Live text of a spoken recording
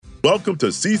Welcome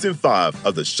to Season 5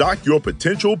 of the Shock Your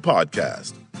Potential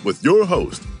podcast with your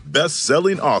host,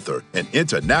 best-selling author and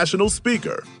international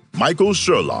speaker, Michael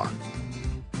Sherlock.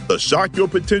 The Shock Your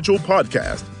Potential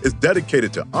podcast is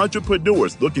dedicated to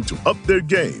entrepreneurs looking to up their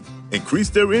game,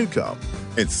 increase their income,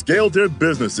 and scale their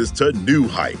businesses to new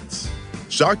heights.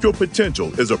 Shock Your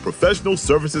Potential is a professional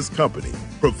services company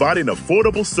providing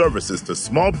affordable services to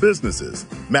small businesses,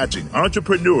 matching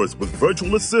entrepreneurs with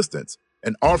virtual assistants,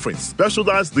 and offering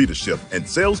specialized leadership and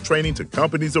sales training to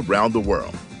companies around the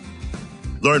world.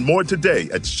 Learn more today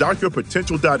at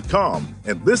shockyourpotential.com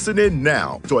and listen in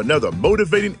now to another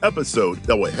motivating episode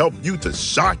that will help you to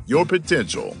shock your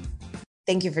potential.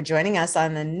 Thank you for joining us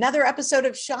on another episode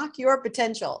of Shock Your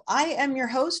Potential. I am your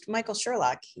host, Michael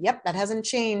Sherlock. Yep, that hasn't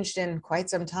changed in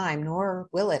quite some time, nor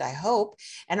will it, I hope.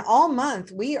 And all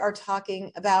month, we are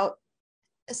talking about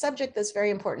a subject that's very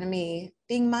important to me,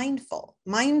 being mindful.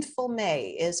 Mindful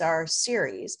May is our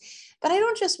series, but I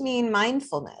don't just mean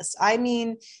mindfulness. I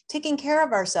mean taking care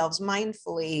of ourselves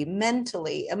mindfully,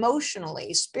 mentally,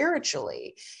 emotionally,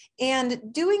 spiritually,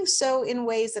 and doing so in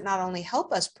ways that not only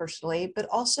help us personally, but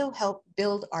also help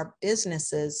build our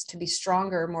businesses to be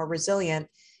stronger, more resilient,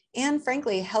 and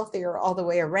frankly, healthier all the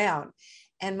way around.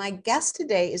 And my guest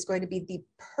today is going to be the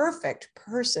perfect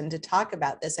person to talk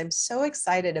about this. I'm so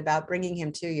excited about bringing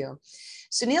him to you.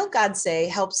 Sunil Godse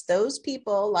helps those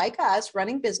people like us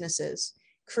running businesses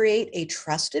create a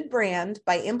trusted brand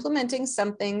by implementing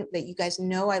something that you guys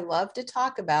know I love to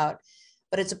talk about,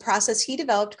 but it's a process he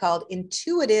developed called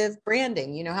intuitive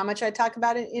branding. You know how much I talk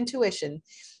about intuition.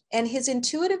 And his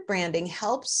intuitive branding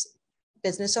helps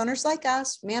business owners like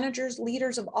us, managers,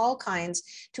 leaders of all kinds,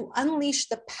 to unleash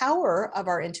the power of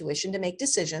our intuition to make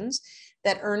decisions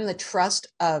that earn the trust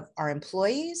of our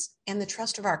employees and the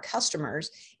trust of our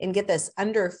customers, and get this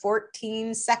under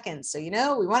 14 seconds. So,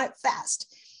 we want it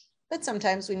fast, but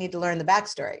sometimes we need to learn the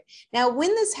backstory. Now, when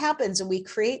this happens and we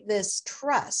create this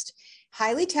trust,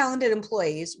 highly talented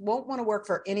employees won't want to work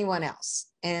for anyone else,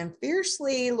 and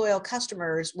fiercely loyal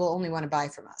customers will only want to buy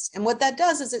from us. And what that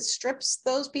does is it strips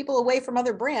those people away from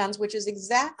other brands, which is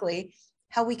exactly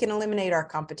how we can eliminate our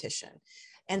competition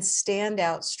and stand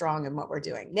out strong in what we're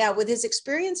doing. Now, with his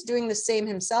experience doing the same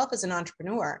himself as an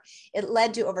entrepreneur, it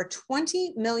led to over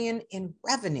 20 million in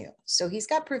revenue. So he's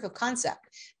got proof of concept.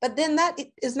 But then that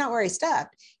is not where he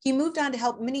stopped. He moved on to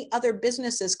help many other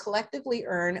businesses collectively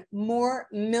earn many more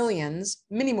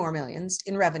millions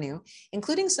in revenue,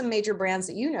 including some major brands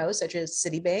that you know, such as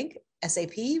Citibank,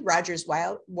 SAP, Rogers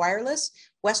Wireless,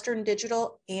 Western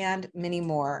Digital, and many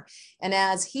more. And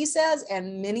as he says,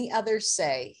 and many others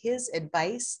say, his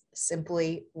advice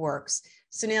simply works.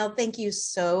 Sunil, thank you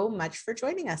so much for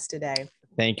joining us today.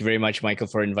 Thank you very much, Michael,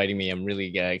 for inviting me. I'm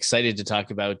really excited to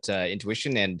talk about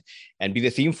intuition and be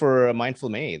the theme for Mindful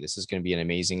May. This is going to be an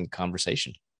amazing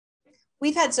conversation.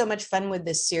 We've had so much fun with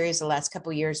this series the last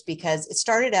couple of years because it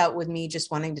started out with me just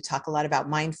wanting to talk a lot about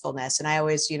mindfulness. And I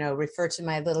always, refer to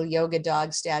my little yoga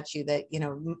dog statue that,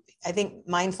 I think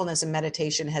mindfulness and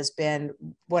meditation has been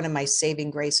one of my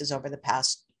saving graces over the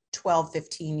past 12,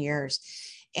 15 years.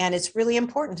 And it's really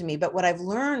important to me. But what I've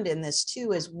learned in this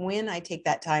too is when I take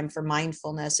that time for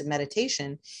mindfulness and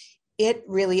meditation, it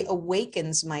really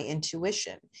awakens my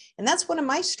intuition. And that's one of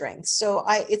my strengths. So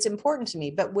it's important to me.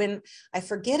 But when I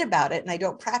forget about it and I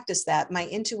don't practice that, my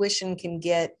intuition can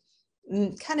get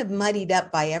kind of muddied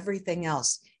up by everything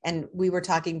else. And we were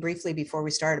talking briefly before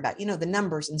we started about, the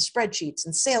numbers and spreadsheets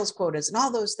and sales quotas and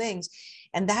all those things.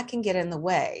 And that can get in the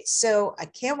way. So I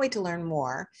can't wait to learn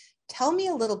more. Tell me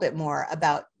a little bit more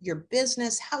about your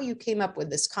business, how you came up with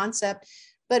this concept,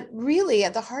 but really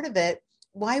at the heart of it,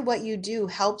 why what you do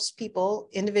helps people,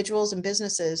 individuals and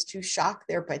businesses to shock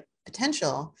their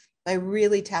potential by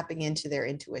really tapping into their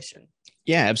intuition.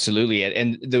 Yeah, absolutely.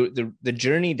 And the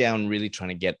journey down really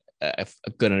trying to get a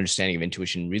good understanding of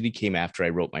intuition really came after I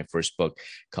wrote my first book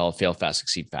called Fail Fast,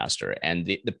 Succeed Faster. And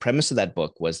the premise of that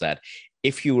book was that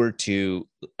if you were to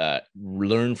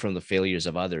learn from the failures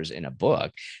of others in a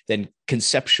book, then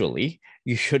conceptually,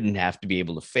 you shouldn't have to be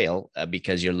able to fail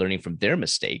because you're learning from their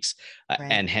mistakes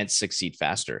right. And hence succeed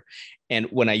faster. And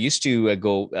when I used to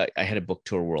I had a book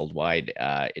tour worldwide.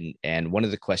 And one of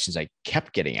the questions I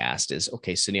kept getting asked is,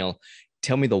 okay, Sunil,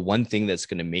 tell me the one thing that's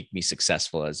going to make me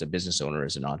successful as a business owner,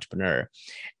 as an entrepreneur.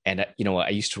 And, I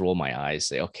used to roll my eyes,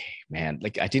 say, okay, man,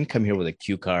 like I didn't come here with a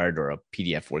cue card or a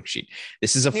PDF workshop.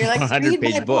 This is a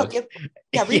 400-page book.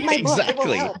 Yeah, read my book.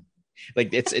 Exactly.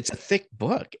 Like it's a thick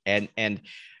book.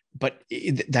 But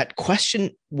that question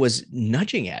was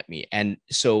nudging at me. And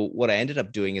so what I ended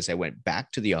up doing is I went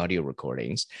back to the audio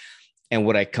recordings. And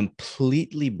what I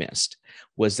completely missed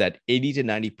was that 80 to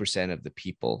 90% of the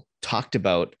people talked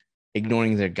about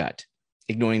ignoring their gut,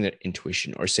 ignoring their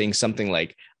intuition, or saying something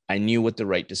like, I knew what the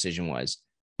right decision was,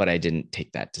 but I didn't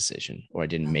take that decision, or I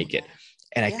didn't make it.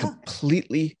 And I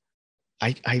completely,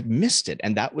 I missed it.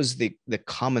 And that was the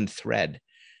common thread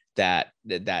that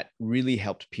really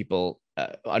helped people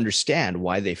understand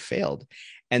why they failed.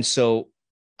 And so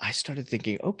I started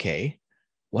thinking, okay,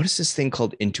 what is this thing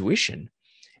called intuition?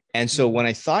 And so when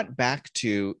I thought back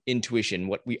to intuition,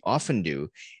 what we often do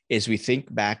is we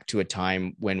think back to a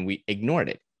time when we ignored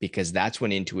it, because that's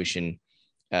when intuition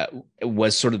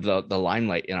was sort of the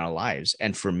limelight in our lives.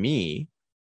 And for me,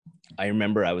 I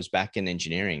remember I was back in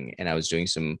engineering and I was doing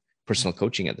some personal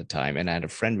coaching at the time. And I had a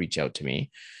friend reach out to me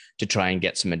to try and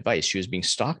get some advice. She was being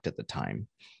stalked at the time.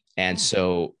 And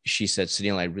so she said,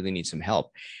 Sunil, I really need some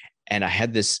help. And I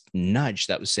had this nudge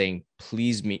that was saying,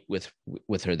 please meet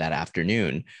with her that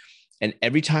afternoon. And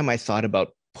every time I thought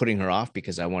about putting her off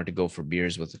because I wanted to go for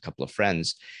beers with a couple of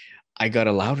friends, I got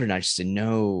a louder nudge to say,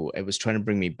 no, it was trying to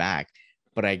bring me back,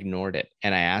 but I ignored it.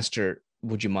 And I asked her,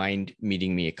 would you mind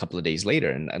meeting me a couple of days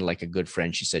later? And like a good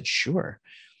friend, she said, sure.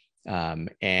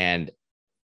 And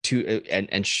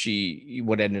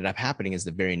what ended up happening is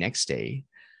the very next day,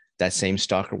 that same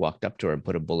stalker walked up to her and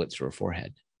put a bullet through her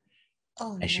forehead.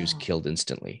 And she was killed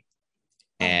instantly.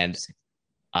 And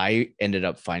I ended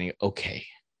up finding, okay,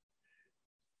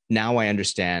 now I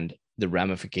understand the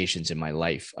ramifications in my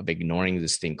life of ignoring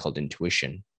this thing called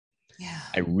intuition. Yeah.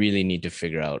 I really need to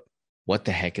figure out what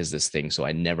the heck is this thing, so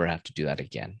I never have to do that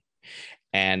again.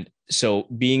 And so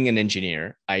being an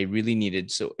engineer, I really needed,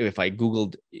 so if I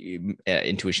Googled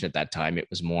intuition at that time, it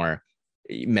was more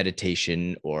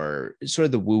meditation or sort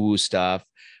of the woo-woo stuff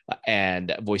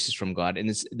and voices from God.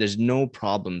 And there's no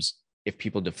problems if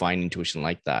people define intuition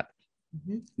like that.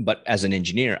 But as an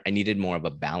engineer, I needed more of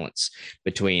a balance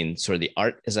between sort of the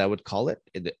art, as I would call it,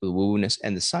 the woo-woo-ness,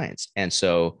 and the science. And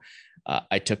so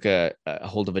I took a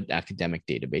hold of an academic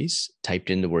database, typed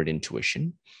in the word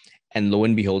intuition, and lo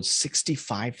and behold,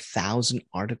 65,000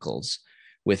 articles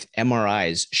with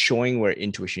MRIs showing where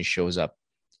intuition shows up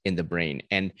in the brain.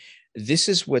 And this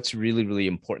is what's really, really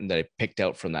important that I picked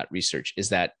out from that research, is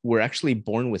that we're actually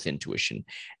born with intuition.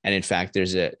 And in fact,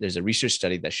 there's a research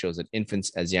study that shows that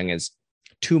infants as young as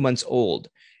 2 months old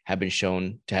have been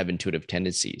shown to have intuitive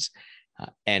tendencies.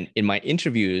 And in my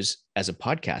interviews as a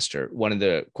podcaster, one of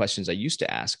the questions I used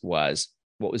to ask was,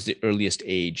 what was the earliest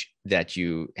age that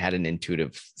you had an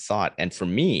intuitive thought? And for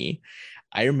me,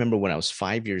 I remember when I was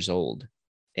 5 years old,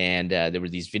 and there were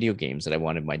these video games that I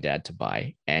wanted my dad to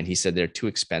buy. And he said, they're too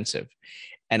expensive.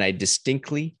 And I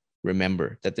distinctly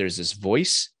remember that there's this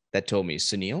voice that told me,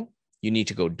 Sunil, you need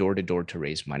to go door to door to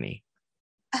raise money.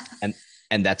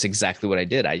 And that's exactly what I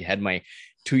did. I had my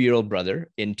 2-year-old brother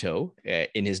in tow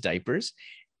in his diapers,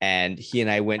 and he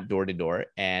and I went door to door,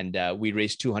 and we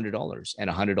raised $200, and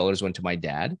 $100 went to my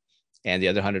dad, and the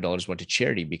other $100 went to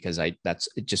charity, because it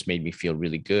just made me feel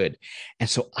really good. And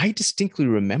so I distinctly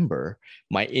remember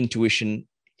my intuition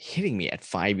hitting me at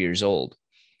 5 years old.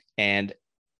 And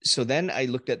so then I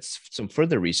looked at some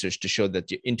further research to show that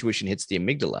the intuition hits the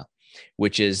amygdala,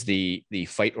 which is the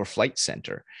fight or flight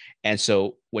center. And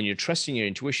so when you're trusting your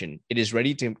intuition, it is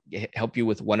ready to help you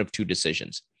with one of two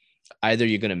decisions. Either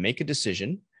you're going to make a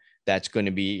decision that's going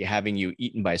to be having you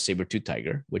eaten by a saber-toothed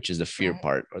tiger, which is the fear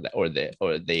part, or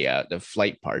the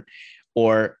flight part,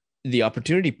 or the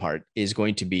opportunity part is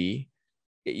going to be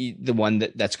the one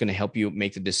that's going to help you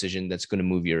make the decision that's going to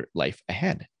move your life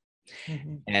ahead.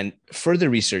 And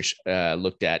further research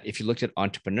looked at, if you looked at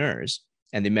entrepreneurs,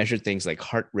 and they measured things like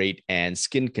heart rate and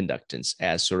skin conductance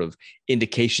as sort of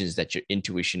indications that your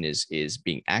intuition is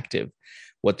being active.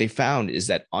 What they found is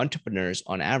that entrepreneurs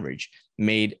on average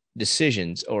made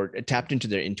decisions or tapped into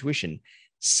their intuition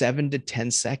 7 to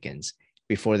 10 seconds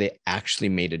before they actually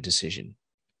made a decision.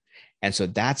 And so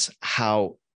that's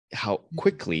how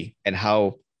quickly and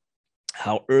how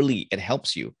early it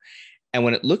helps you. And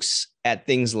when it looks at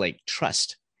things like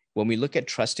trust, when we look at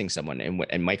trusting someone,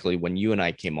 and Michael, when you and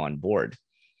I came on board,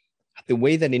 the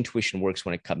way that intuition works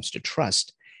when it comes to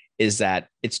trust is that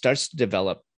it starts to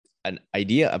develop an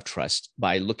idea of trust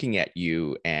by looking at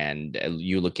you and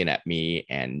you looking at me,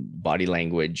 and body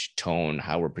language, tone,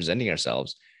 how we're presenting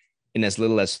ourselves in as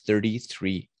little as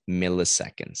 33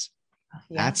 milliseconds.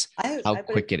 Yeah, that's how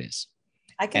quick it is.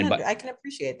 I can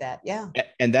appreciate that. Yeah.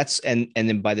 And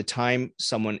then by the time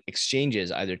someone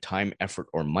exchanges either time, effort,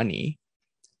 or money,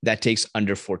 that takes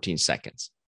under 14 seconds.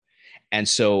 And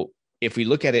so if we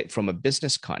look at it from a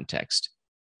business context,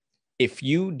 if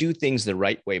you do things the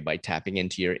right way by tapping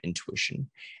into your intuition,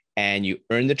 and you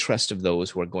earn the trust of those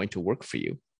who are going to work for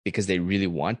you because they really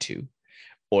want to,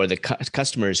 or the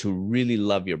customers who really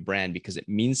love your brand because it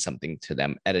means something to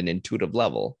them at an intuitive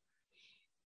level,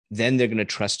 then they're going to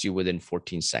trust you within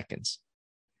 14 seconds.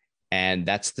 And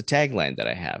that's the tagline that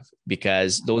I have,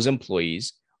 because those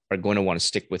employees are going to want to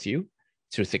stick with you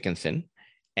through thick and thin.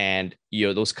 And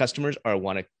those customers are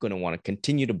going to want to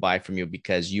continue to buy from you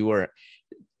because you are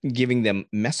giving them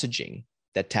messaging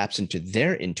that taps into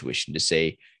their intuition to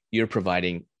say, you're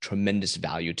providing tremendous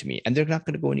value to me, and they're not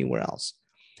going to go anywhere else.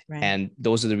 Right. And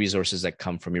those are the resources that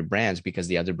come from your brands, because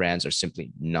the other brands are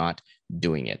simply not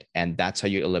doing it. And that's how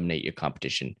you eliminate your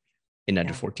competition in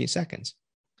under 14 seconds.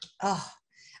 Oh,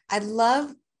 I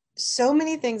love so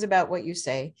many things about what you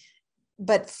say.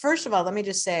 But first of all, let me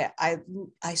just say, I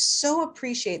so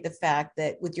appreciate the fact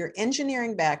that with your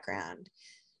engineering background,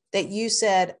 that you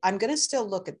said, I'm going to still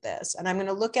look at this, and I'm going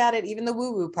to look at it, even the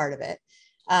woo-woo part of it,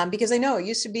 because I know it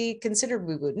used to be considered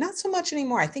woo-woo, not so much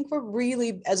anymore. I think we're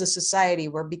really, as a society,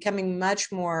 we're becoming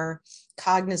much more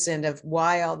cognizant of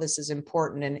why all this is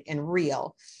important and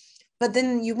real. But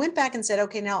then you went back and said,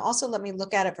 okay, now also let me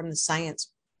look at it from the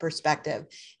science perspective.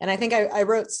 And I think I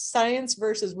wrote science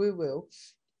versus woo-woo,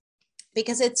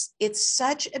 because it's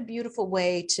such a beautiful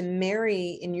way to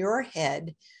marry in your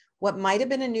head what might have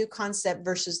been a new concept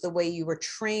versus the way you were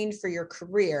trained for your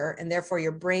career, and therefore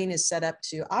your brain is set up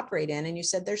to operate in. And you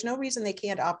said, there's no reason they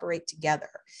can't operate together.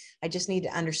 I just need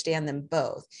to understand them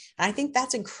both. And I think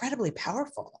that's incredibly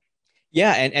powerful.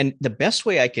 Yeah. And the best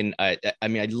way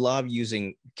I love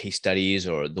using case studies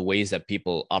or the ways that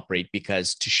people operate,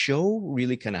 because to show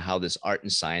really kind of how this art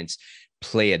and science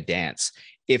play a dance.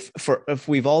 If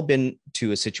we've all been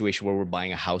to a situation where we're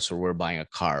buying a house, or we're buying a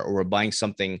car, or we're buying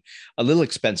something a little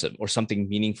expensive or something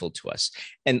meaningful to us,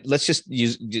 and let's just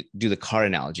do the car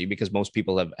analogy, because most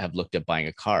people have looked at buying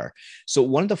a car. So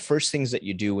one of the first things that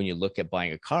you do when you look at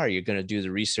buying a car, you're going to do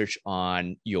the research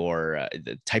on your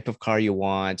the type of car you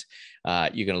want.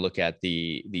 You're going to look at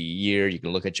the year. You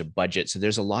can look at your budget. So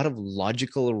there's a lot of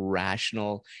logical,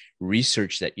 rational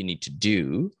research that you need to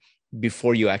do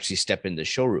before you actually step in the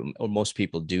showroom, or most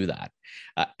people do that.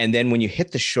 And then when you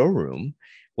hit the showroom,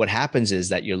 what happens is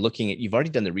that you've already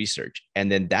done the research.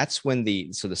 And then that's when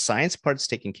the science part's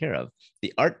taken care of.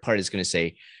 The art part is going to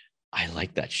say, I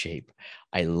like that shape.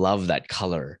 I love that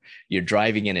color. You're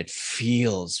driving in, it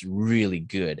feels really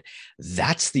good.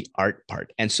 That's the art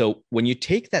part. And so when you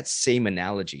take that same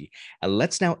analogy, and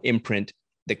let's now imprint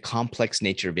the complex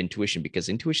nature of intuition, because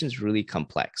intuition is really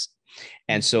complex.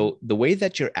 And so the way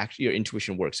that your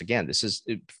intuition works, again, this is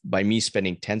by me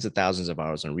spending tens of thousands of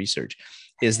hours on research,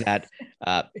 is that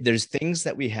there's things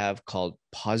that we have called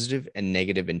positive and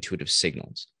negative intuitive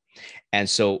signals. And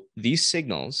so these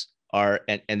signals are,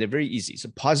 and they're very easy. So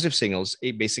positive signals,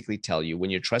 they basically tell you when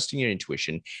you're trusting your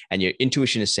intuition, and your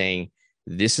intuition is saying,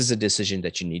 this is a decision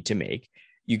that you need to make,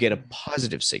 you get a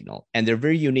positive signal, and they're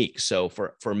very unique. So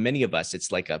for many of us,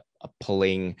 it's like a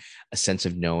pulling, a sense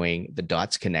of knowing, the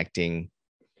dots connecting.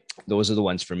 Those are the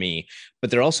ones for me,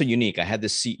 but they're also unique. I had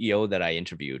this CEO that I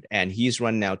interviewed, and he's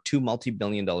run now 2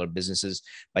 multi-billion-dollar businesses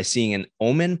by seeing an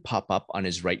omen pop up on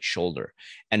his right shoulder.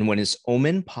 And when his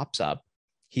omen pops up,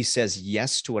 he says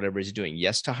yes to whatever he's doing.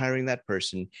 Yes to hiring that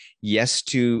person. Yes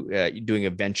to doing a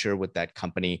venture with that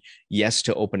company. Yes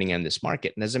to opening in this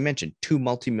market. And as I mentioned, 2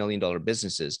 multi-million-dollar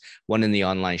businesses, one in the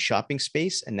online shopping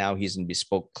space, and now he's in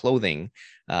bespoke clothing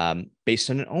based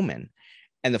on an omen.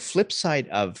 And the flip side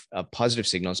of positive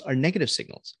signals are negative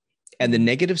signals. And the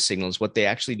negative signals, what they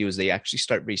actually do is they actually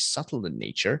start very subtle in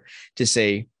nature to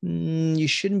say, you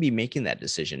shouldn't be making that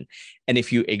decision. And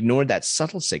if you ignore that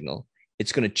subtle signal,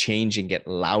 it's going to change and get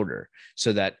louder,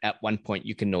 so that at one point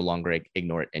you can no longer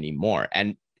ignore it anymore.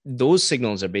 And those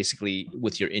signals are basically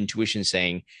with your intuition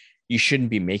saying you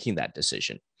shouldn't be making that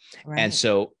decision. Right. And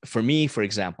so for me, for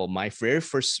example, my very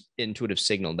first intuitive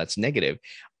signal that's negative,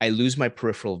 I lose my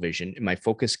peripheral vision, and my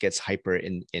focus gets hyper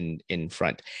in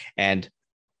front. And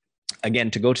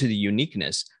again, to go to the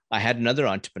uniqueness, I had another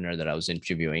entrepreneur that I was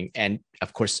interviewing, and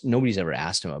of course, nobody's ever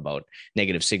asked him about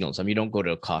negative signals. I mean, you don't go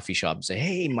to a coffee shop and say,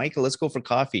 hey, Michael, let's go for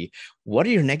coffee. What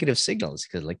are your negative signals?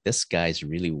 Because like, this guy's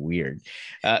really weird.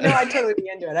 No, I'd totally be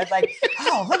into it. I'd like,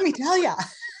 oh, let me tell you.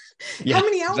 Yeah, how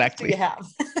many hours exactly. do you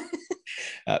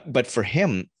have? But for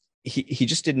him, he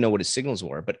just didn't know what his signals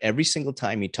were. But every single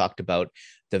time he talked about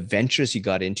the ventures he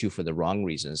got into for the wrong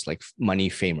reasons, like money,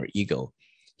 fame, or ego,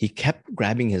 he kept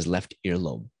grabbing his left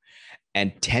earlobe.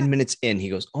 And 10 minutes in, he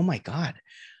goes, oh my God,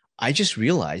 I just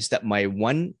realized that my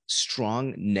one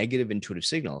strong negative intuitive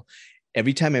signal,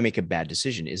 every time I make a bad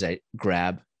decision, is I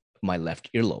grab my left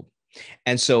earlobe.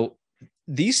 And so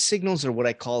these signals are what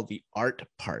I call the art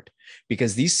part,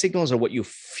 because these signals are what you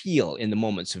feel in the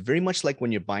moment. So very much like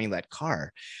when you're buying that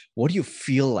car, what do you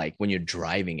feel like when you're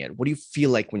driving it? What do you feel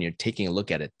like when you're taking a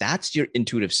look at it? That's your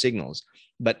intuitive signals.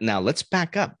 But now let's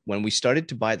back up. When we started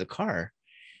to buy the car,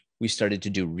 we started to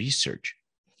do research.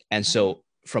 And so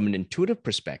from an intuitive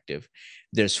perspective,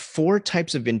 there's 4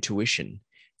 types of intuition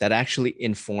that actually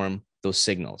inform those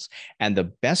signals. And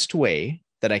the best way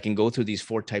that I can go through these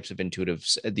 4 types of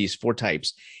intuitives, these 4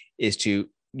 types, is to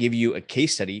give you a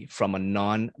case study from a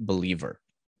non-believer.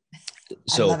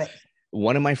 So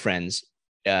one of my friends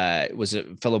was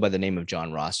a fellow by the name of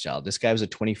John Rothschild. This guy was a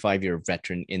 25-year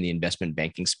veteran in the investment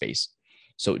banking space.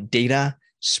 So data,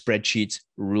 spreadsheets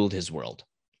ruled his world.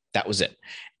 That was it.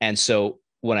 And so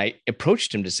when I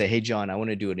approached him to say, hey, John, I want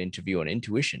to do an interview on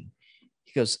intuition,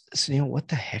 he goes, Sunil, what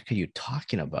the heck are you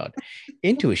talking about?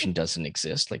 Intuition doesn't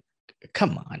exist. Like,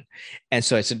 come on. And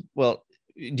so I said, well,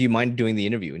 do you mind doing the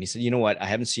interview? And he said, you know what? I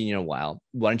haven't seen you in a while.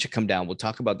 Why don't you come down? We'll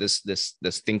talk about this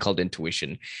thing called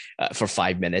intuition for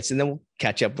 5 minutes, and then we'll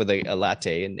catch up with a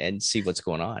latte and see what's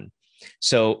going on.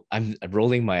 So I'm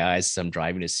rolling my eyes as I'm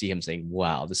driving to see him, saying,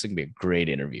 wow, this is going to be a great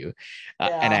interview.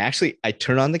 And I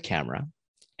turn on the camera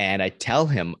and I tell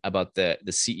him about the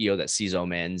CEO that sees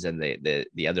omens and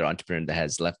the other entrepreneur that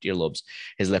has left earlobes,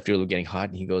 his left earlobe getting hot.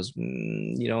 And he goes,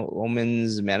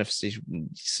 omens, manifestation,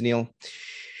 Sunil,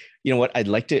 you know what? I'd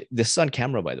like to, this is on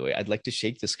camera, by the way, I'd like to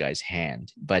shake this guy's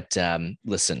hand, but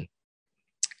listen,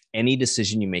 any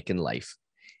decision you make in life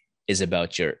is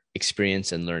about your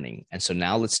experience and learning. And so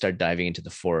now let's start diving into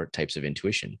the 4 types of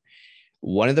intuition.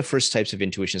 One of the first types of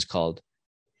intuition is called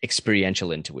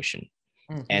experiential intuition.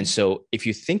 Mm-hmm. And so if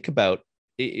you think about,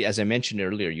 as I mentioned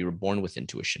earlier, you were born with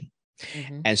intuition.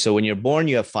 Mm-hmm. And so when you're born,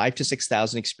 you have 5,000 to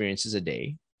 6,000 experiences a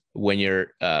day. When you're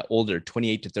older,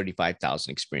 28,000 to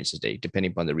 35,000 experiences a day,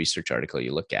 depending upon the research article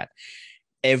you look at.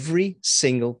 Every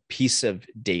single piece of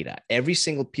data, every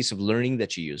single piece of learning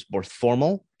that you use, both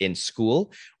formal in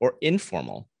school or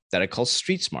informal, that I call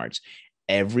street smarts,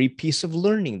 every piece of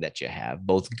learning that you have,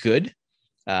 both good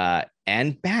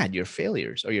and bad, your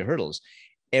failures or your hurdles,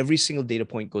 every single data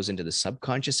point goes into the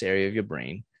subconscious area of your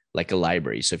brain, like a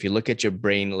library. So if you look at your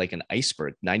brain like an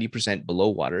iceberg, 90% below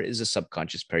water is a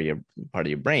subconscious part of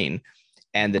your brain,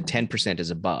 and the 10%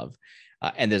 is above.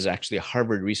 And there's actually a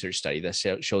Harvard research study that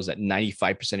shows that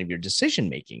 95% of your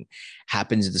decision-making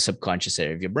happens in the subconscious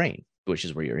area of your brain, which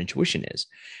is where your intuition is.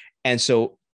 And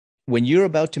so when you're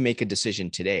about to make a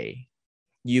decision today,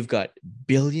 you've got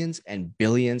billions and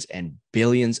billions and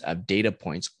billions of data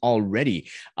points already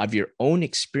of your own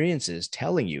experiences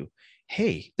telling you,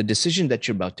 hey, the decision that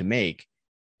you're about to make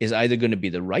is either going to be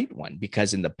the right one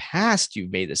because in the past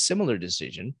you've made a similar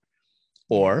decision,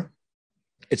 or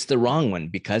it's the wrong one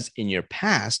because in your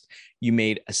past you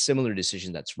made a similar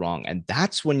decision that's wrong. And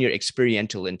that's when your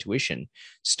experiential intuition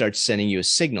starts sending you a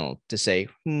signal to say,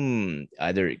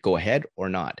 either go ahead or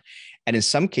not. And in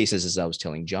some cases, as I was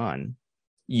telling John,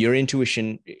 your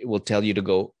intuition will tell you to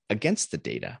go against the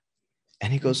data.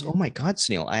 And he goes, oh my God,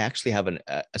 Sunil, I actually have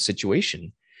a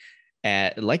situation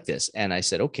like this. And I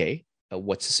said, okay,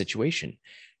 what's the situation?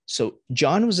 So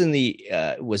John was in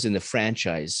the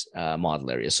franchise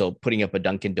model area. So putting up a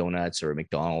Dunkin' Donuts or a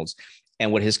McDonald's.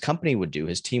 And what his company would do,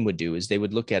 his team would do, is they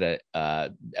would look at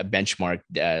a benchmark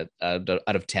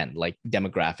out of 10, like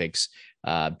demographics,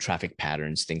 traffic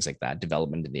patterns, things like that,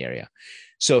 development in the area.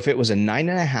 So if it was a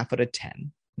 9.5 out of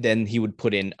 10, then he would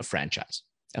put in a franchise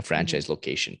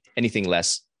location. Anything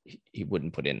less, he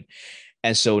wouldn't put in.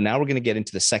 And so now we're going to get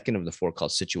into the second of the 4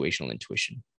 called situational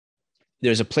intuition.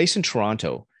 There's a place in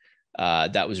Toronto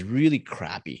that was really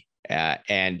crappy.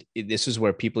 And this is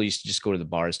where people used to just go to the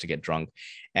bars to get drunk.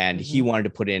 And he wanted to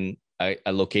put in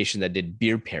a location that did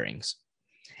beer pairings.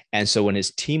 And so when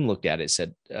his team looked at it,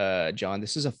 said, John,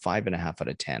 this is a 5.5 out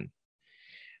of 10.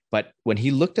 But when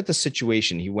he looked at the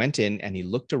situation, he went in and he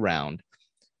looked around.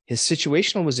 His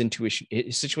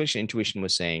situational intuition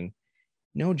was saying,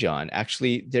 no, John,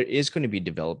 actually, there is going to be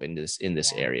development in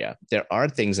this area. There are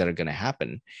things that are going to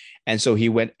happen. And so he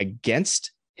went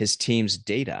against his team's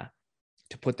data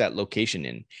to put that location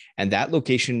in. And that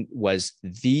location was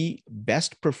the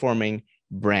best performing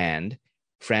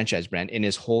franchise brand in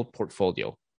his whole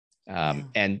portfolio.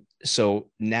 And so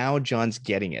now John's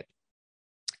getting it.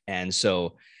 And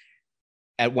so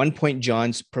at one point,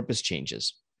 John's purpose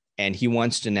changes. And he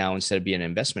wants to now, instead of being an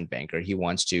investment banker, he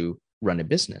wants to run a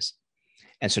business.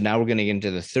 And so now we're going to get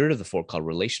into the third of the 4 called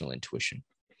relational intuition.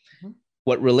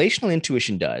 What relational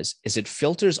intuition does is it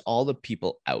filters all the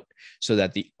people out so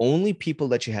that the only people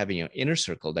that you have in your inner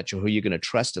circle who you're going to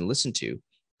trust and listen to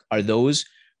are those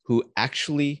who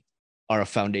actually are a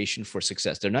foundation for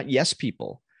success. They're not yes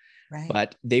people, Right.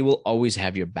 but they will always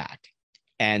have your back.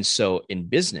 And so in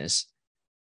business,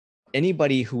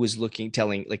 anybody who is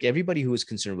everybody who is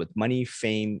concerned with money,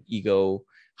 fame, ego,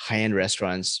 high-end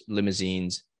restaurants,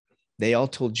 limousines, they all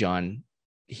told John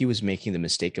he was making the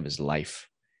mistake of his life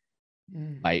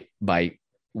by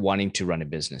wanting to run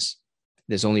a business.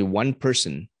 There's only one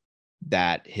person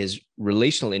that his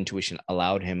relational intuition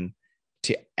allowed him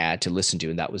to listen to,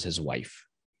 and that was his wife.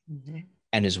 Mm-hmm.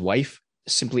 And his wife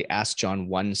simply asked John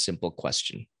one simple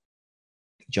question: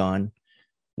 John,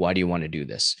 why do you want to do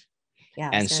this? Yeah.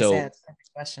 And so,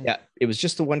 yeah, it was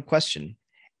just the one question.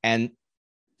 And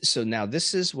so now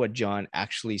this is what John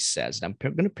actually says. And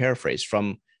I'm going to paraphrase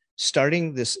from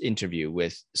starting this interview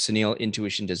with Sunil,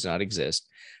 intuition does not exist,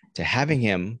 to having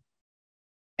him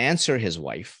answer his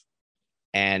wife.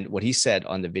 And what he said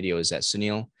on the video is that,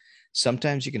 Sunil,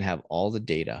 sometimes you can have all the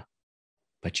data,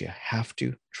 but you have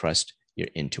to trust your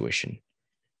intuition.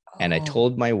 Oh. And I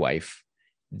told my wife,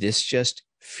 this just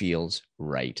feels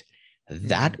right.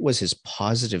 That was his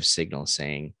positive signal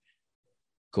saying,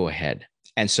 go ahead.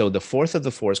 And so the fourth of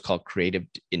the four is called creative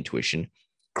intuition.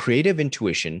 Creative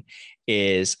intuition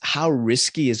is how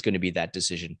risky is going to be that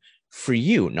decision for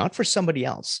you, not for somebody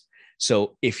else.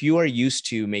 So if you are used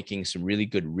to making some really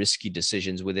good risky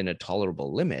decisions within a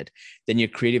tolerable limit, then your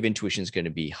creative intuition is going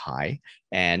to be high.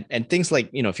 And things like,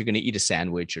 if you're going to eat a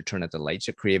sandwich or turn out the lights,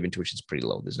 your creative intuition is pretty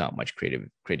low. There's not much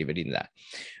creativity in that.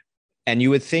 And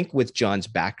you would think with John's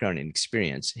background and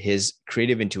experience, his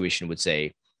creative intuition would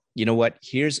say, you know what,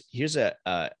 here's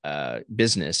a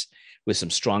business with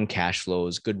some strong cash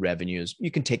flows, good revenues.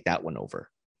 You can take that one over.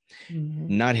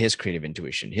 Mm-hmm. Not his creative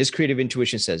intuition. His creative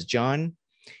intuition says, John,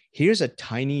 here's a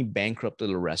tiny bankrupt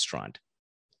little restaurant.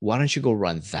 Why don't you go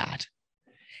run that?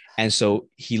 And so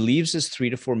he leaves his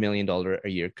 $3 to $4 million a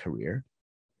year career,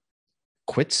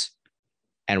 quits,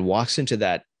 and walks into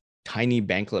that tiny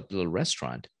bankrupt little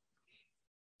restaurant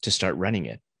to start running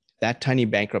it. That tiny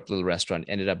bankrupt little restaurant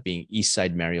ended up being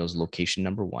Eastside Mario's location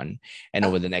number 1. And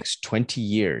over the next 20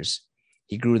 years,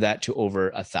 he grew that to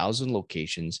over 1,000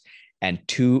 locations and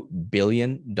 $2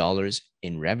 billion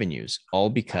in revenues, all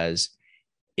because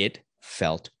it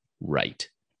felt right.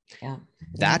 Yeah.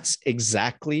 That's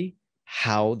exactly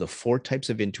how the 4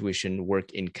 types of intuition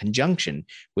work in conjunction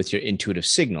with your intuitive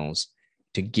signals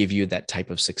to give you that type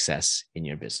of success in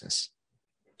your business.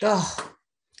 Oh,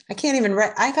 I can't even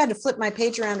write. I've had to flip my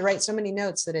page around to write so many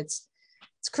notes that it's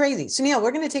crazy. Sunil,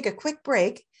 we're going to take a quick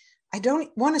break. I don't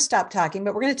want to stop talking,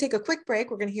 but we're going to take a quick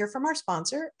break. We're going to hear from our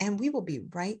sponsor, and we will be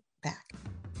right back.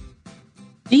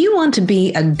 Do you want to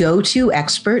be a go-to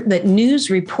expert that news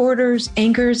reporters,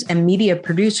 anchors, and media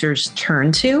producers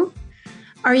turn to?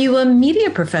 Are you a media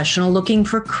professional looking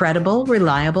for credible,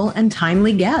 reliable, and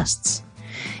timely guests?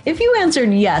 If you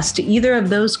answered yes to either of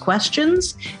those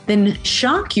questions, then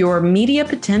Shock Your Media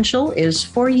Potential is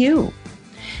for you.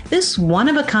 This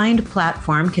one-of-a-kind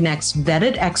platform connects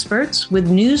vetted experts with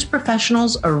news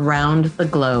professionals around the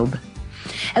globe.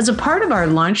 As a part of our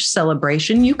launch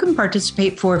celebration, you can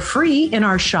participate for free in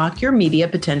our Shock Your Media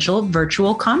Potential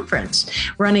virtual conference,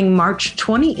 running March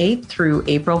 28th through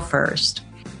April 1st.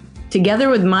 Together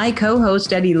with my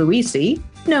co-host Eddie Luisi,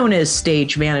 known as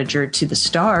stage manager to the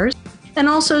stars, and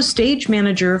also stage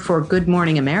manager for Good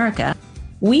Morning America,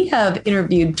 we have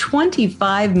interviewed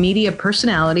 25 media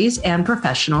personalities and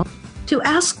professionals to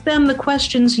ask them the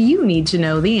questions you need to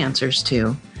know the answers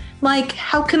to. Like,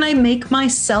 how can I make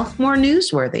myself more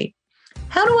newsworthy?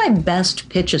 How do I best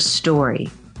pitch a story?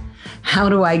 How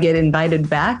do I get invited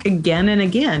back again and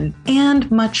again?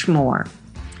 And much more.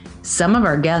 Some of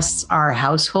our guests are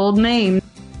household names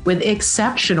with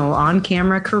exceptional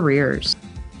on-camera careers.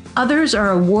 Others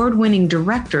are award-winning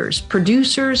directors,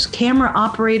 producers, camera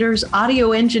operators,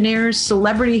 audio engineers,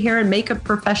 celebrity hair and makeup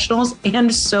professionals,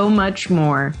 and so much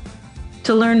more.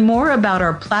 To learn more about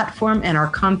our platform and our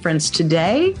conference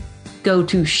today, go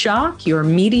to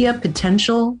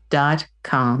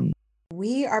shockyourmediapotential.com.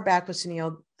 We are back with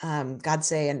Sunil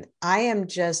Godse, and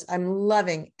I'm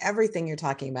loving everything you're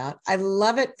talking about. I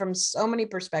love it from so many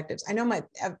perspectives. I know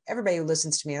everybody who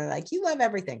listens to me are like, you love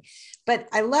everything, but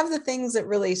I love the things that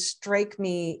really strike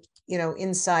me,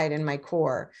 inside in my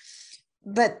core.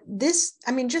 But this,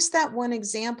 just that one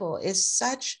example is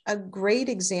such a great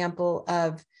example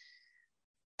of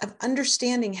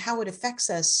understanding how it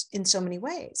affects us in so many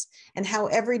ways, and how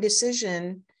every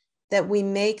decision that we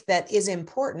make that is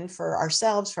important for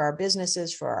ourselves, for our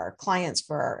businesses, for our clients,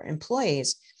 for our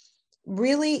employees,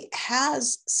 really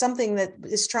has something that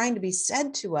is trying to be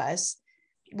said to us.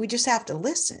 We just have to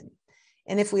listen.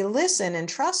 And if we listen and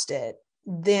trust it,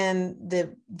 then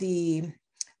the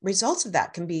results of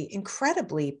that can be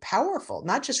incredibly powerful,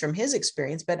 not just from his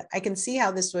experience, but I can see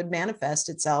how this would manifest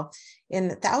itself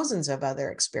in thousands of other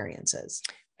experiences.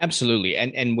 Absolutely.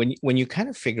 And when you kind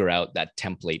of figure out that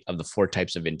template of the 4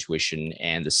 types of intuition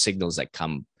and the signals that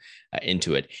come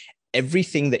into it,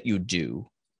 everything that you do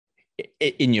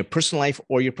in your personal life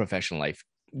or your professional life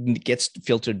gets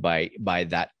filtered by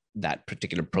that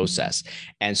particular process.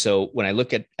 And so when I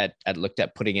looked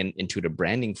at putting in intuitive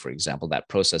branding, for example, that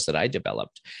process that I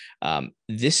developed,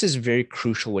 this is very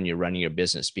crucial when you're running your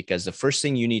business, because the first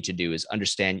thing you need to do is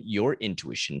understand your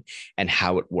intuition and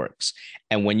how it works.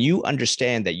 And when you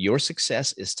understand that your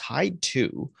success is tied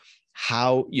to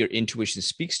how your intuition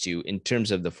speaks to you in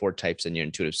terms of the 4 types and your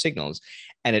intuitive signals,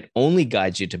 and it only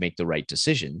guides you to make the right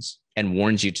decisions and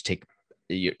warns you to take,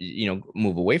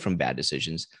 move away from bad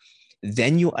decisions,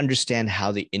 then you understand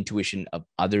how the intuition of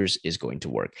others is going to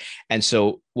work. And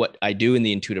so what I do in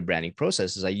the intuitive branding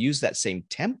process is I use that same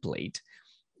template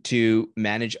to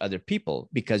manage other people,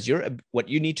 because what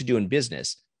you need to do in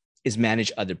business is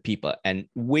manage other people. And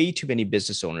way too many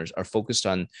business owners are focused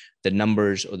on the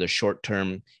numbers or the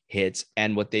short-term hits.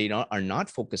 And what they are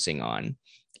not focusing on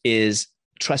is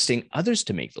trusting others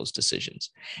to make those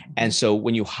decisions. And so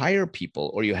when you hire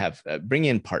people or you have bring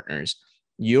in partners,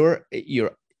 you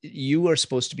are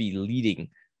supposed to be leading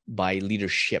by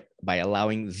leadership, by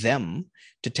allowing them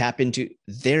to tap into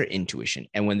their intuition.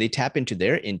 And when they tap into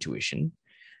their intuition,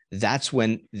 that's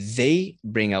when they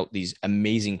bring out these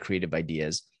amazing creative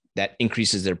ideas that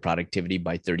increases their productivity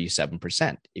by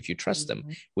 37% if you trust them,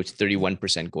 which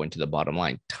 31% go into the bottom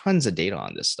line. Tons of data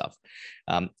on this stuff.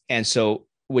 And so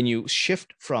when you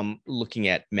shift from looking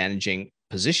at managing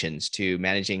positions to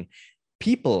managing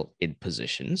people in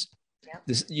positions,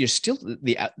 you're still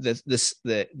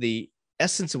the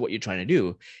essence of what you're trying to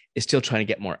do is still trying to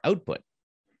get more output.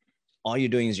 All you're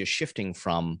doing is you're shifting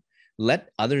from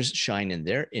let others shine in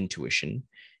their intuition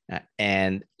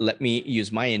and let me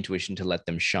use my intuition to let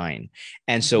them shine.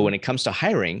 And so when it comes to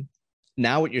hiring,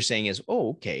 now what you're saying is,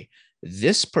 oh, okay,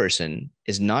 this person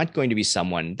is not going to be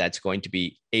someone that's going to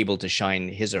be able to shine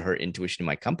his or her intuition in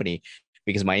my company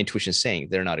because my intuition is saying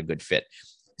they're not a good fit.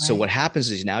 So what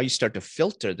happens is now you start to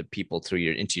filter the people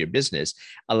into your business,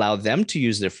 allow them to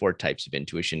use their 4 types of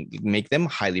intuition, make them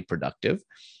highly productive.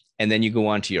 And then you go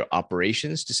on to your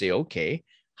operations to say, okay,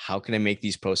 how can I make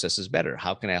these processes better?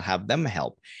 How can I have them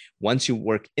help? Once you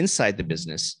work inside the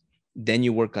business, then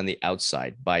you work on the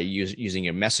outside by using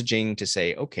your messaging to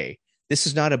say, okay, this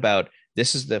is not about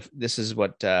this is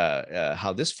what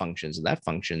how this functions and that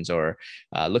functions, or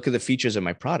look at the features of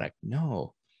my product.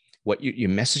 No, what your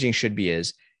messaging should be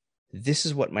is, this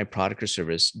is what my product or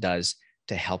service does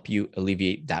to help you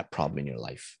alleviate that problem in your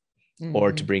life,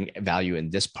 or to bring value in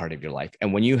this part of your life.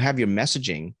 And when you have your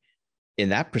messaging in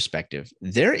that perspective,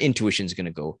 their intuition is going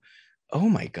to go, oh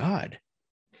my God,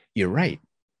 you're right.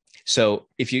 So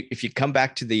if you come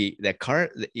back to that car,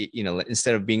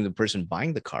 instead of being the person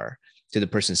buying the car to the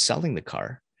person selling the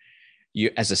car,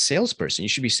 you as a salesperson, you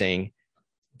should be saying,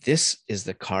 this is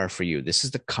the car for you. This is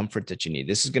the comfort that you need.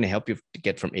 This is going to help you to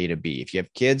get from A to B. If you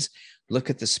have kids, look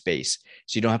at the space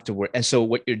so you don't have to worry. And so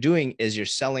what you're doing is you're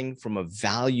selling from a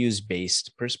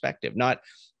values-based perspective, not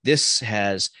this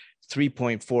has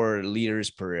 3.4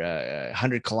 liters per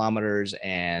 100 kilometers,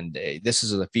 and this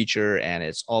is the feature, and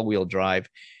it's all-wheel drive.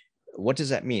 What does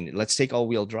that mean? Let's take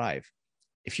all-wheel drive.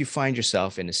 If you find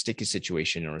yourself in a sticky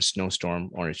situation or a snowstorm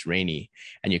or it's rainy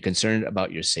and you're concerned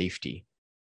about your safety,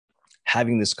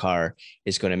 having this car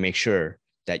is going to make sure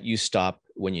that you stop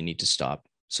when you need to stop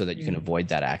so that you can avoid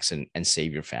that accident and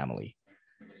save your family.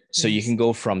 So you can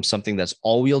go from something that's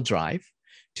all-wheel drive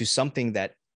to something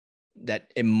that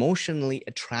emotionally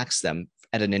attracts them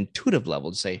at an intuitive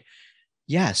level to say,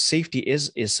 yeah, safety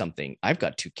is something. I've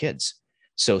got 2 kids,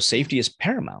 so safety is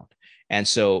paramount. And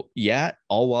so, yeah,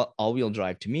 all-wheel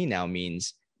drive to me now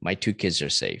means my 2 kids are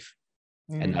safe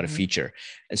and not a feature.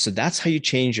 And so that's how you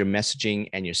change your messaging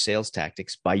and your sales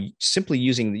tactics, by simply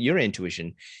using your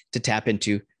intuition to tap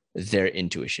into their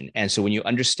intuition. And so when you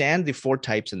understand the 4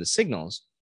 types and the signals,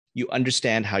 you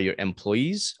understand how your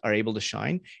employees are able to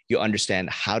shine. You understand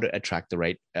how to attract the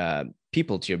right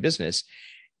people to your business.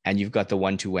 And you've got the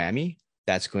 1-2 whammy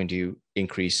that's going to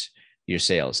increase your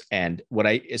sales. And what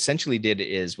I essentially did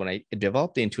is, when I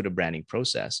developed the intuitive branding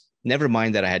process, never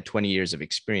mind that I had 20 years of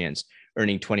experience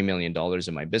earning $20 million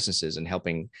in my businesses and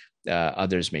helping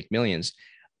others make millions.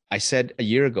 I said a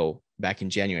year ago, back in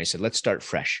January, I said, let's start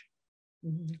fresh.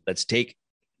 Let's take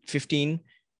 15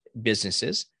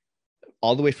 businesses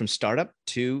all the way from startup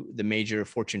to the major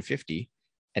Fortune 50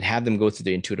 and have them go through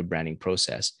the intuitive branding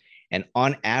process. And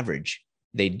on average,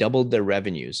 they doubled their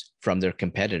revenues from their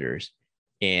competitors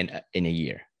in a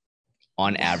year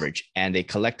on average. And they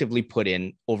collectively put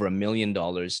in over $1 million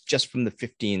just from the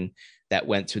 15 that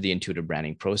went through the intuitive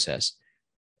branding process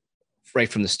right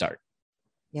from the start.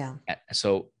 Yeah.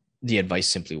 So the advice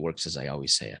simply works, as I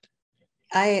always say it.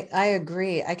 I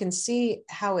agree. I can see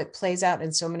how it plays out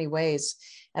in so many ways.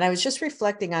 And I was just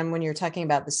reflecting on when you're talking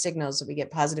about the signals that we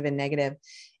get, positive and negative.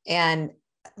 And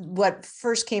what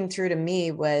first came through to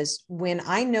me was when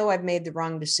I know I've made the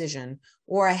wrong decision,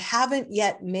 or I haven't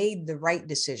yet made the right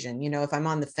decision, if I'm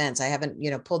on the fence, I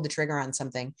haven't, pulled the trigger on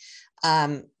something,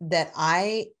 that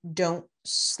I don't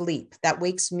sleep. That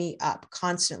wakes me up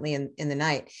constantly in the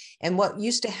night. And what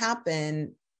used to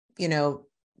happen,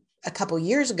 a couple of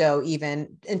years ago,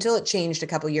 even until it changed a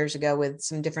couple of years ago with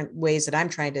some different ways that I'm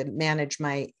trying to manage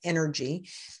my energy,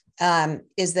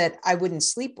 is that I wouldn't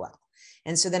sleep well.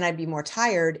 And so then I'd be more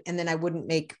tired, and then I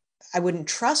wouldn't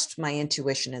trust my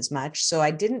intuition as much. So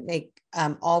I didn't make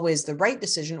always the right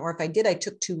decision, or if I did, I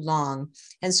took too long.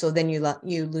 And so then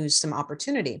you lose some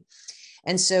opportunity.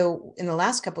 And so in the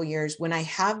last couple of years, when I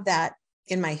have that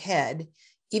in my head,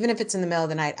 even if it's in the middle of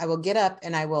the night, I will get up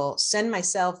and I will send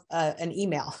myself an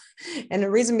email. And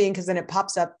the reason being, because then it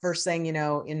pops up first thing,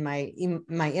 in my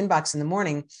inbox in the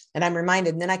morning, and I'm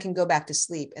reminded, and then I can go back to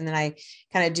sleep. And then I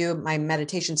kind of do my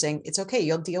meditation saying, it's okay,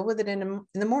 you'll deal with it in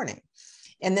the morning.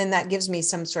 And then that gives me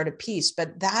some sort of peace.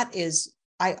 But that is,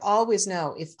 I always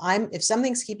know if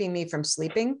something's keeping me from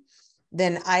sleeping,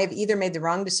 then I've either made the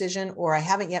wrong decision or I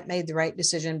haven't yet made the right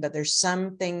decision, but there's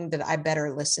something that I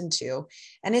better listen to.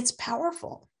 And it's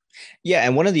powerful. Yeah.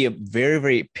 And one of the very,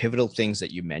 very pivotal things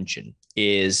that you mentioned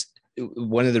is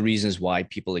one of the reasons why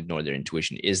people ignore their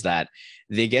intuition is that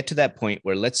they get to that point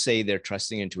where, let's say they're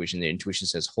trusting intuition. Their intuition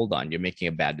says, hold on, you're making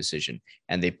a bad decision.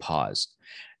 And they pause.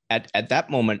 At that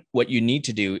moment, what you need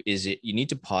to do is you need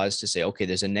to pause to say, okay,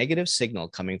 there's a negative signal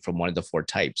coming from one of the 4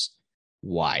 types.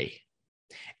 Why?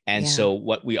 And so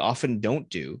what we often don't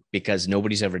do, because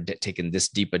nobody's ever taken this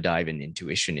deep a dive in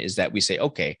intuition, is that we say,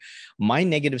 okay, my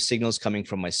negative signal is coming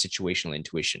from my situational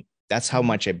intuition. That's how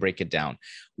much I break it down.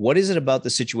 What is it about the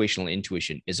situational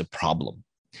intuition is a problem?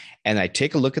 And I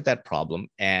take a look at that problem.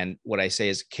 And what I say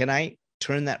is, can I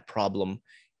turn that problem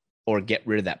or get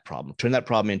rid of that problem? Turn that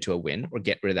problem into a win or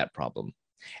get rid of that problem.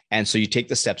 And so you take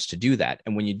the steps to do that.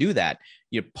 And when you do that,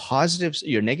 your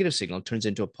negative signal turns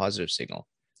into a positive signal.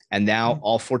 And now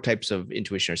all 4 types of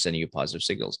intuition are sending you positive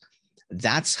signals.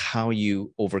 That's how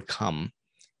you overcome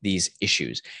these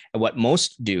issues. And what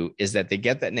most do is that they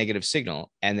get that negative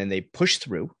signal and then they push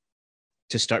through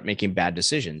to start making bad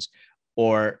decisions,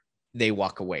 or they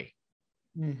walk away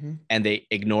and they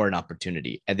ignore an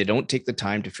opportunity and they don't take the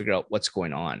time to figure out what's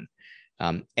going on.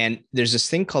 And there's this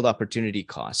thing called opportunity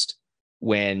cost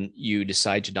when you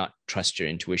decide to not trust your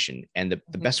intuition. And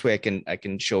the best way I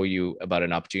can show you about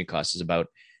an opportunity cost is about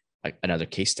another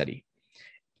case study.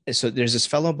 So there's this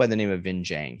fellow by the name of Vinh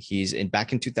Giang.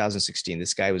 Back in 2016,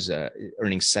 this guy was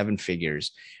earning 7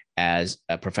 figures as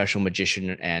a professional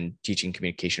magician and teaching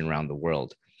communication around the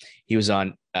world. He was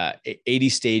on 80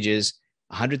 stages,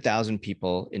 100,000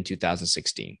 people in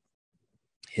 2016.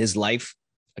 His life,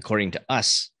 according to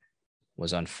us,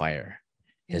 was on fire.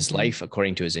 His life,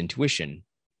 according to his intuition,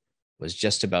 was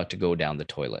just about to go down the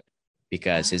toilet,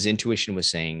 because his intuition was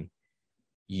saying,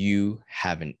 you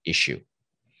have an issue.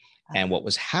 And what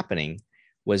was happening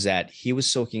was that he was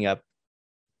soaking up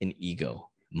an ego,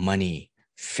 money,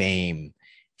 fame,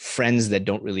 friends that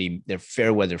they're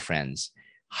fair weather friends,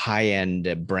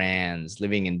 high-end brands,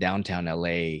 living in downtown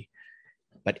LA.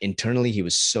 But internally, he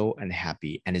was so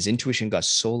unhappy, and his intuition got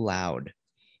so loud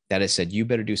that it said, you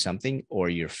better do something or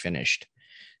you're finished.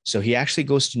 So he actually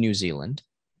goes to New Zealand.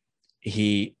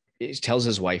 He tells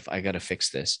his wife, I got to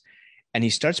fix this. And he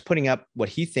starts putting up what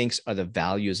he thinks are the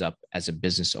values up as a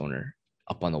business owner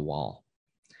up on the wall.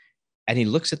 And he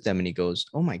looks at them and he goes,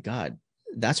 oh my God,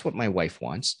 that's what my wife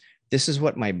wants. This is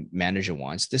what my manager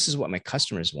wants. This is what my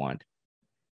customers want.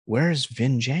 Where is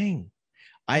Vinh Giang?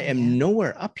 I am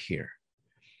nowhere up here.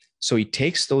 So he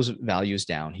takes those values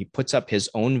down. He puts up his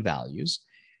own values.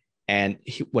 And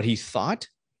what he thought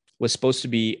was supposed to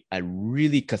be a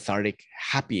really cathartic,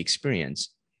 happy experience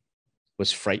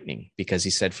was frightening, because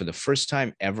he said, for the first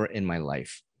time ever in my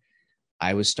life,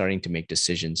 I was starting to make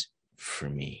decisions for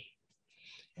me.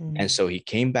 And so he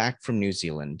came back from New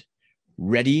Zealand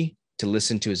ready to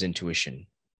listen to his intuition.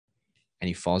 And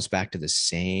he falls back to the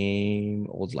same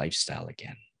old lifestyle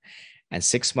again. And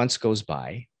 6 months goes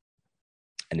by,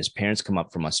 and his parents come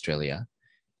up from Australia,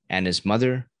 and his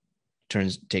mother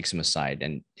takes him aside.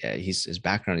 And his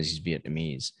background is he's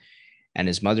Vietnamese. And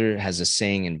his mother has a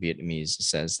saying in Vietnamese that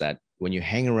says that when you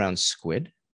hang around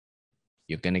squid,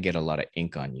 you're going to get a lot of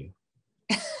ink on you.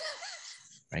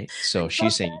 Right. So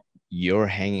she's saying, you're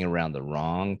hanging around the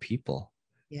wrong people.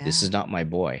 Yeah. This is not my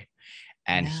boy.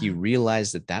 And he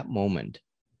realized at that moment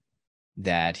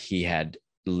that he had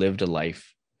lived a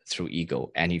life through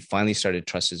ego, and he finally started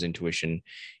to trust his intuition.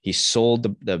 He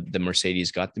sold the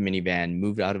Mercedes, got the minivan,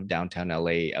 moved out of downtown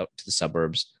LA out to the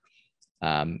suburbs.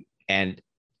 And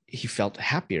he felt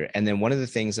happier. And then one of the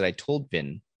things that I told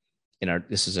Vin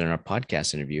this is in our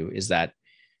podcast interview, is that,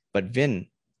 but Vin,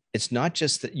 it's not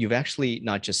just that you've actually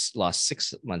not just lost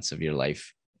 6 months of your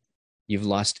life, you've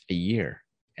lost a year.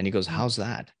 And he goes, how's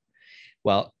that?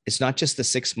 Well, it's not just the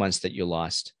 6 months that you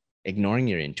lost ignoring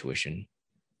your intuition.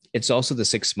 It's also the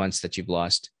 6 months that you've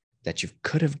lost that you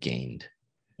could have gained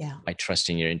by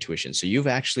trusting your intuition. So you've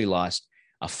actually lost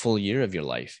a full year of your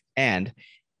life. And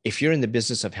if you're in the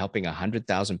business of helping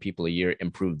 100,000 people a year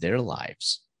improve their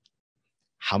lives,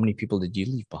 how many people did you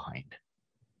leave behind?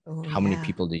 How many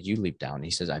people did you leave down? And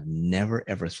he says, I've never,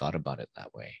 ever thought about it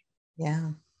that way.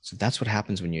 Yeah. So that's what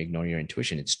happens when you ignore your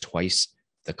intuition. It's twice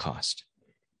the cost.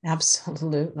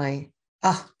 Absolutely.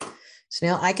 Oh,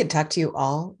 Sunil, I could talk to you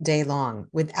all day long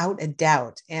without a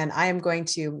doubt. And I am going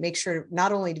to make sure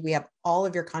not only do we have all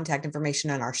of your contact information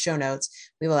in our show notes,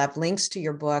 we will have links to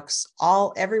your books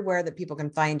everywhere that people can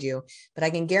find you. But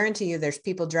I can guarantee you there's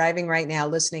people driving right now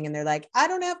listening, and they're like, I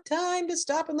don't have time to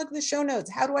stop and look at the show notes.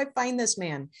 How do I find this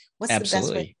man? What's the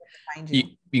best way to find you?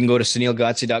 You can go to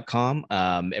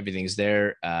sunilgodse.com. Everything's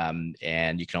there.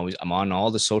 And you can always, I'm on all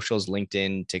the socials,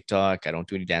 LinkedIn, TikTok. I don't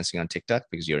do any dancing on TikTok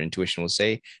because your intuition will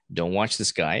say, don't watch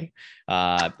this guy.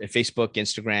 Facebook,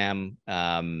 Instagram,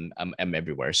 I'm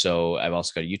everywhere. So I've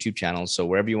also got a YouTube channel. So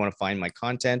wherever you want to find my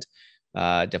content,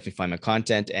 definitely find my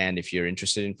content. And if you're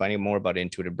interested in finding more about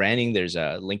intuitive branding, there's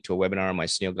a link to a webinar on my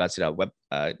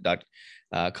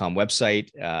sunilgodse.com website.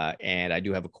 And I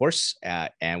do have a course.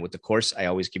 And with the course, I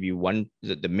always give you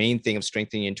the main thing of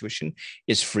strengthening intuition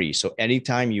is free. So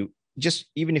anytime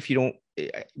even if you don't,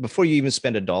 before you even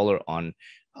spend $1 on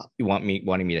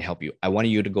wanting me to help you, I want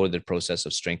you to go to the process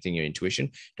of strengthening your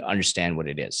intuition to understand what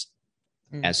it is.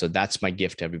 And so that's my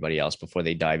gift to everybody else before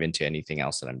they dive into anything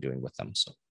else that I'm doing with them.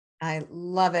 So I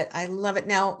love it. I love it.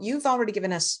 Now, you've already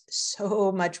given us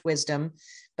so much wisdom,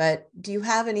 but do you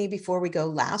have any, before we go,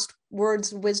 last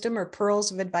words of wisdom or pearls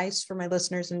of advice for my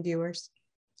listeners and viewers?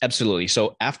 Absolutely.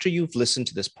 So after you've listened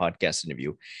to this podcast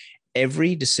interview,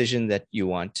 every decision that you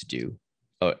want to do,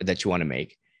 or that you want to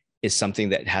make, is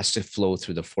something that has to flow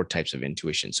through the 4 types of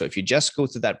intuition. So if you just go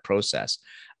through that process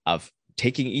of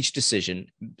taking each decision,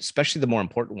 especially the more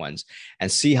important ones,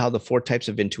 and see how the 4 types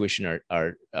of intuition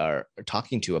are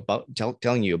talking to you about,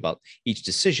 telling you about each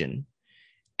decision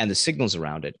and the signals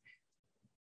around it.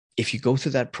 If you go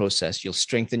through that process, you'll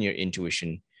strengthen your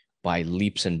intuition by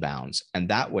leaps and bounds. And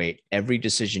that way, every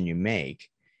decision you make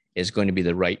is going to be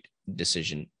the right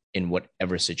decision in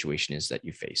whatever situation is that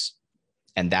you face.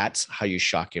 And that's how you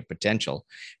shock your potential,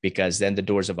 because then the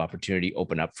doors of opportunity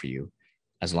open up for you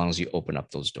as long as you open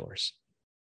up those doors.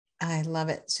 I love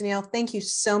it. Sunil, thank you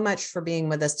so much for being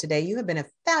with us today. You have been a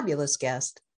fabulous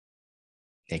guest.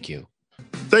 Thank you.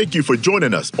 Thank you for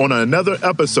joining us on another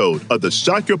episode of the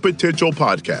Shock Your Potential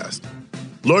podcast.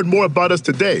 Learn more about us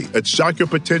today at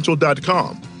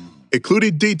shockyourpotential.com,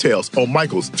 including details on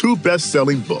Michael's 2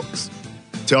 best-selling books.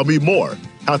 Tell me more,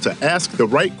 how to ask the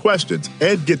right questions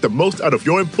and get the most out of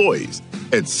your employees,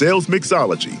 and Sales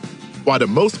Mixology, why the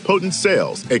most potent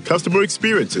sales and customer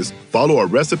experiences follow a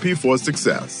recipe for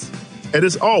success. And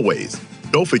as always,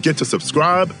 don't forget to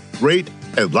subscribe, rate,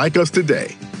 and like us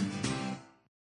today.